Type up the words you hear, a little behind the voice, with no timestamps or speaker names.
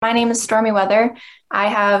My name is Stormy Weather. I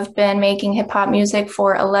have been making hip hop music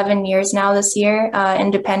for 11 years now this year,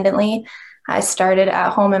 independently. I started at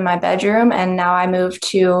home in my bedroom and now I moved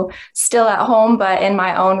to still at home, but in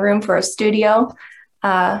my own room for a studio.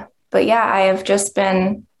 But yeah, I have just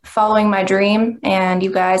been following my dream and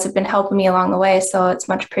you guys have been helping me along the way. So it's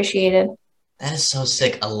much appreciated. That is so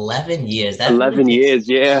sick. 11 years. That really 11 takes years,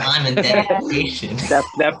 yeah. time and dedication.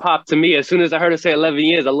 That popped to me. As soon as I heard her say 11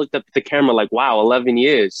 years, I looked up at the camera like, wow, 11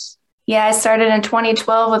 years. Yeah, I started in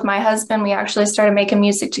 2012 with my husband. We actually started making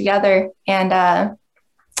music together. And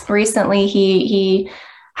recently he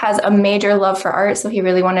has a major love for art, so he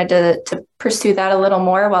really wanted to pursue that a little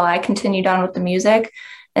more while I continued on with the music.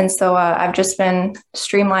 And so I've just been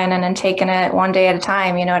streamlining and taking it one day at a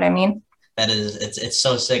time. You know what I mean? That is, it's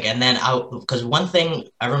so sick. And then because one thing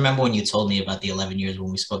I remember when you told me about the 11 years when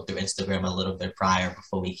we spoke through Instagram a little bit prior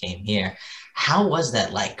before we came here, how was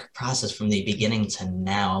that like process from the beginning to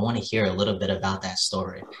now? I want to hear a little bit about that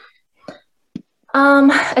story.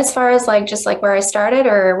 As far as like just like where I started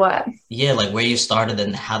or what? Yeah, like where you started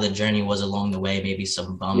and how the journey was along the way, maybe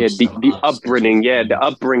some Yeah, bumps, the, some the ups that you upbringing, yeah, the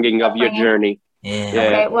experienced. upbringing of your Upbringing. journey. Yeah. Yeah.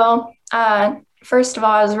 Okay, well, first of all,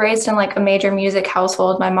 I was raised in like a major music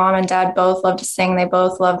household. My mom and dad both loved to sing. They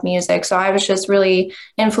both loved music. So I was just really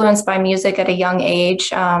influenced by music at a young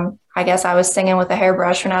age. I guess I was singing with a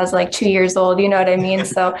hairbrush when I was like 2 years old. You know what I mean?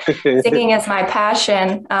 So singing is my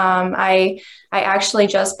passion. I actually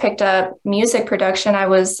just picked up music production. I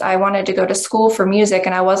wanted to go to school for music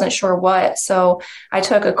and I wasn't sure what. So I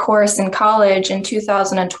took a course in college in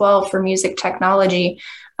 2012 for music technology.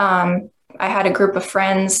 I had a group of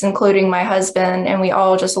friends, including my husband, and we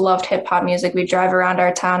all just loved hip hop music. We drive around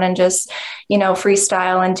our town and just,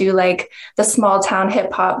 freestyle and do like the small town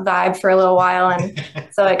hip hop vibe for a little while. And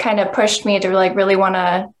so it kind of pushed me to like really want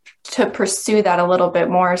to pursue that a little bit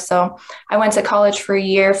more. So I went to college for a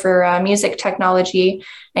year for music technology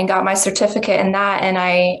and got my certificate in that. And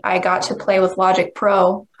I got to play with Logic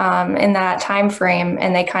Pro in that time frame.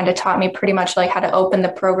 And they kind of taught me pretty much like how to open the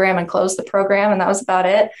program and close the program. And that was about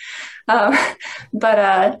it. Um, but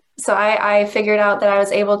I figured out that I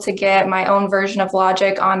was able to get my own version of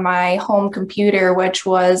Logic on my home computer, which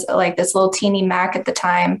was like this little teeny Mac at the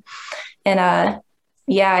time. And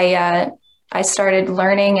yeah, I started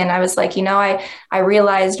learning and I was like, I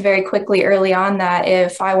realized very quickly early on that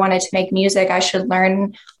if I wanted to make music, I should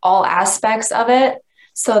learn all aspects of it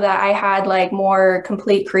so that I had like more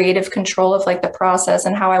complete creative control of like the process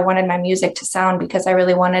and how I wanted my music to sound because I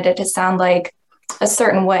really wanted it to sound like a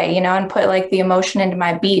certain way, and put like the emotion into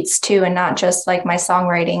my beats too, and not just like my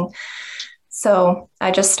songwriting. So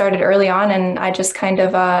I just started early on and I just kind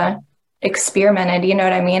of experimented, you know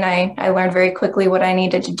what I mean? I learned very quickly what I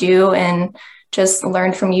needed to do and just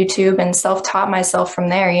learned from YouTube and self-taught myself from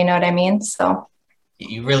there, you know what I mean? So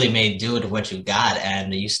You really made do with what you got,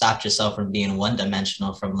 and you stopped yourself from being one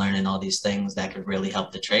dimensional from learning all these things that could really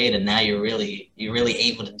help the trade. And now you're really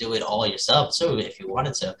able to do it all yourself too if you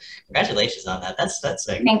wanted to. Congratulations on that. That's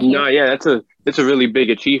like thank No, you. yeah, that's a really big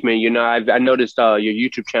achievement. I noticed your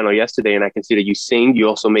YouTube channel yesterday, and I can see that you sing. You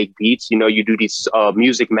also make beats. You do these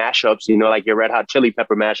music mashups. Like your Red Hot Chili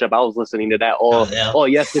Pepper mashup. I was listening to that oh all yeah. all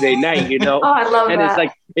yesterday night. Oh, I love And it's that.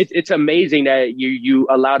 like it's amazing that you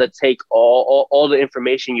allow to take all the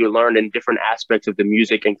information you learned in different aspects of the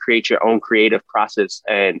music and create your own creative process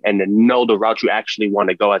and then know the route you actually want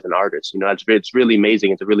to go as an artist. It's really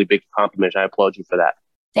amazing. It's a really big compliment. I applaud you for that.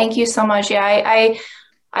 Thank you so much. Yeah,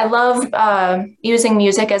 I love using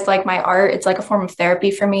music as like my art. It's like a form of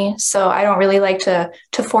therapy for me. So I don't really like to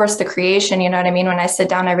force the creation. You know what I mean? When I sit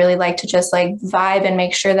down, I really like to just like vibe and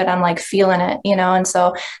make sure that I'm like feeling it. And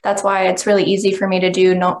so that's why it's really easy for me to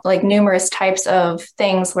do like numerous types of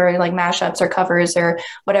things where like mashups or covers or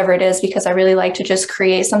whatever it is, because I really like to just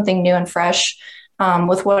create something new and fresh.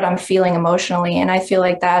 With what I'm feeling emotionally. And I feel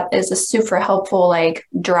like that is a super helpful like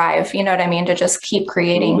drive, you know what I mean, to just keep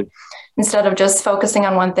creating Absolutely. instead of just focusing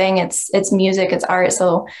on one thing. It's music, it's art.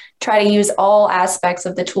 So try to use all aspects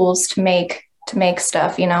of the tools to make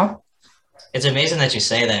stuff. It's amazing that you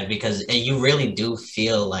say that because you really do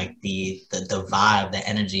feel like the vibe, the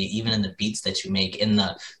energy, even in the beats that you make, in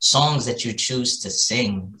the songs that you choose to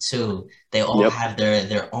sing too. They all Yep. have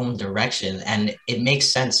their own direction, and it makes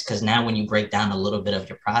sense because now when you break down a little bit of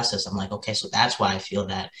your process, I'm like, okay, so that's why I feel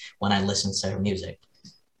that when I listen to her music.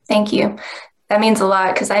 Thank you. That means a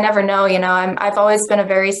lot because I never know, I've always been a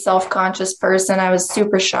very self-conscious person. I was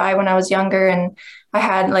super shy when I was younger and I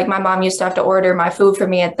had like my mom used to have to order my food for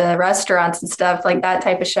me at the restaurants and stuff, like that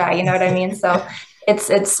type of shy, you know what I mean? So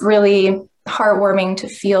it's really heartwarming to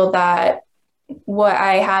feel that what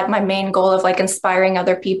I had, my main goal of like inspiring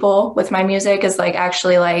other people with my music is like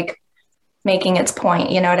actually like making its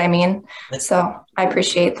point, you know what I mean? But So I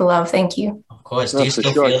appreciate the love. Thank you. of course, do No, you for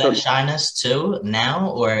still sure. feel that So shyness too now,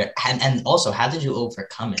 or and also how did you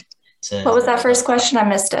overcome it? What To was that first question? I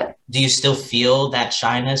missed it. do you still feel that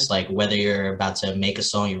shyness, like whether you're about to make a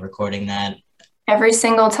song, you're recording that? Every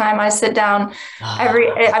single time I sit down,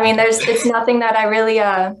 I mean, it's nothing that I really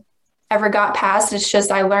ever got past. It's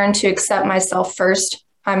just I learned to accept myself first.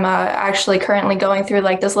 I'm actually currently going through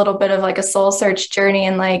like this little bit of like a soul search journey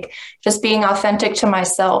and like just being authentic to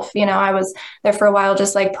myself. You know, I was there for a while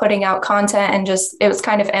just like putting out content and just it was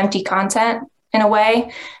kind of empty content in a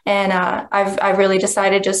way. And I've really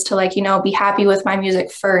decided just to like, you know, be happy with my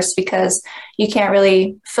music first because you can't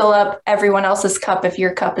really fill up everyone else's cup if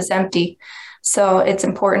your cup is empty. So it's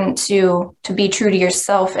important to be true to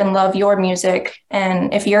yourself and love your music.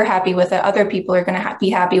 And if you're happy with it, other people are going to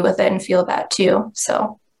be happy with it and feel that too.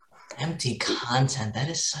 So Empty content. That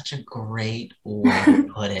is such a great way to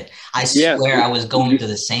put it. I yeah, swear I was going through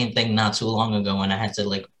the same thing not too long ago when I had to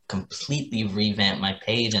like completely revamp my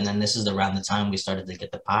page. And then this is around the time we started to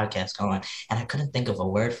get the podcast going. And I couldn't think of a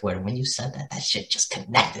word for it. And when you said that, that shit just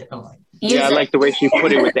connected. I'm like, yeah, I use it. like the way she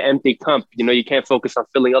put it with the empty cup. You know, you can't focus on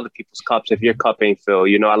filling other people's cups if your cup ain't filled.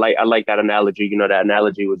 You know, I like that analogy. You know, that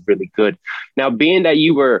analogy was really good. Now, being that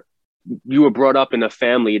you were brought up in a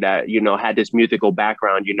family that had this musical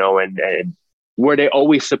background, and were they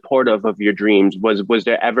always supportive of your dreams? Was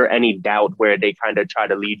there ever any doubt where they kind of try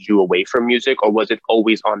to lead you away from music, or was it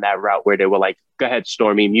always on that route where they were like, "Go ahead,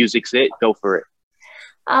 Stormy, music's it, go for it"?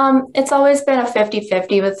 It's always been a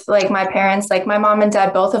 50-50 with like my parents. Like my mom and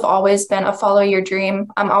dad both have always been a follow your dream.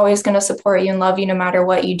 I'm always going to support you and love you no matter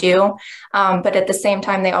what you do. But at the same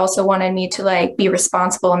time, they also wanted me to like be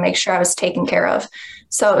responsible and make sure I was taken care of.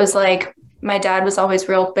 So it was like my dad was always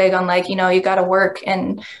real big on like, you know, you got to work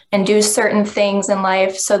and do certain things in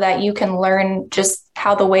life so that you can learn just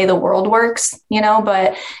how the way the world works, you know,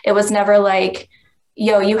 but it was never like,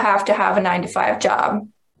 yo, you have to have a 9 to 5 job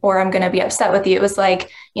or I'm going to be upset with you. It was like,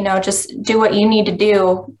 you know, just do what you need to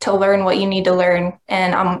do to learn what you need to learn.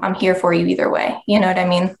 And I'm here for you either way. You know what I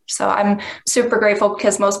mean? So I'm super grateful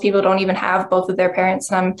because most people don't even have both of their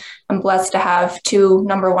parents. And I'm blessed to have two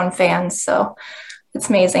number one fans. So it's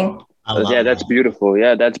amazing. I Yeah, love that's that. beautiful.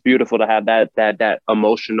 Yeah, that's beautiful to have that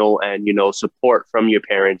emotional and support from your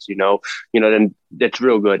parents. Then that's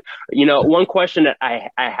real good. One question that I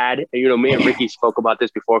had, me and Ricky spoke about this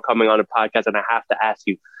before coming on the podcast, and I have to ask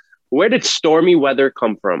you, where did Stormy Weather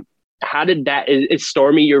come from? How did that is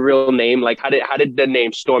Stormy your real name? Like how did the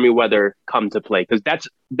name Stormy Weather come to play? Because that's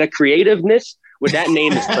the creativeness with that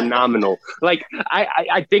name is phenomenal. Like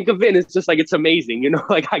I think of it and it's just like it's amazing,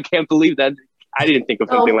 like I can't believe that I didn't think of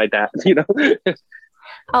something Oh, like that,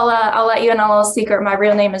 I'll let you in on a little secret. My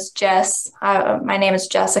real name is Jess. My name is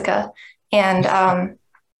Jessica. And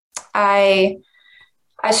I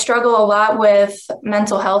I struggle a lot with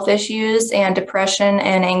mental health issues and depression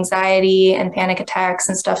and anxiety and panic attacks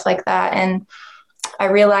and stuff like that. And I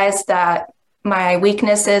realized that my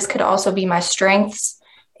weaknesses could also be my strengths.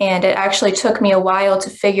 And it actually took me a while to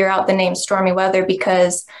figure out the name Stormy Weather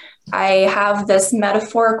because I have this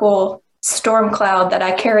metaphorical storm cloud that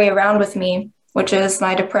I carry around with me, which is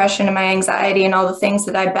my depression and my anxiety and all the things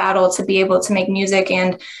that I battle to be able to make music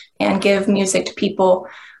and give music to people.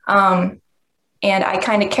 And I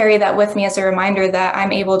kind of carry that with me as a reminder that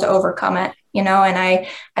I'm able to overcome it, you know, and I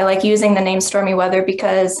like using the name Stormy Weather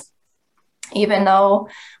because even though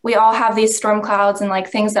we all have these storm clouds and like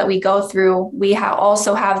things that we go through, we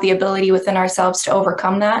also have the ability within ourselves to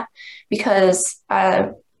overcome that because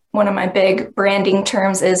one of my big branding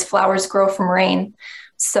terms is flowers grow from rain.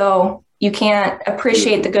 So you can't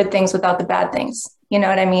appreciate the good things without the bad things. You know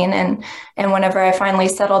what I mean? And whenever I finally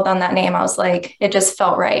settled on that name, I was like, it just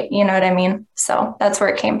felt right. You know what I mean? So that's where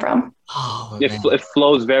it came from. Oh It, man. it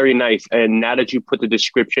flows very nice. And now that you put the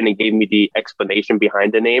description and gave me the explanation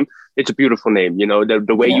behind the name, it's a beautiful name.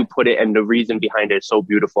 The way Yeah. you put it and the reason behind it is so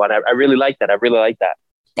beautiful. And I really like that. I really like that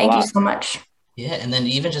a Thank you lot. so much. Yeah, and then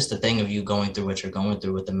even just the thing of you going through what you're going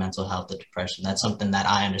through with the mental health, the depression, that's something that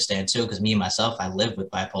I understand too. Because me myself, I live with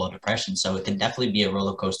bipolar depression, so it can definitely be a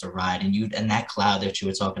roller coaster ride. And that cloud that you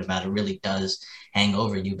were talking about, it really does hang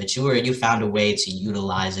over you. But you found a way to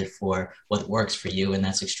utilize it for what works for you, and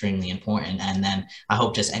that's extremely important. And then I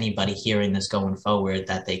hope just anybody hearing this going forward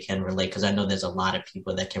that they can relate, because I know there's a lot of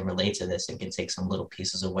people that can relate to this and can take some little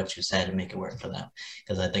pieces of what you said and make it work for them.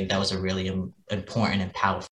 Because I think that was a really important and powerful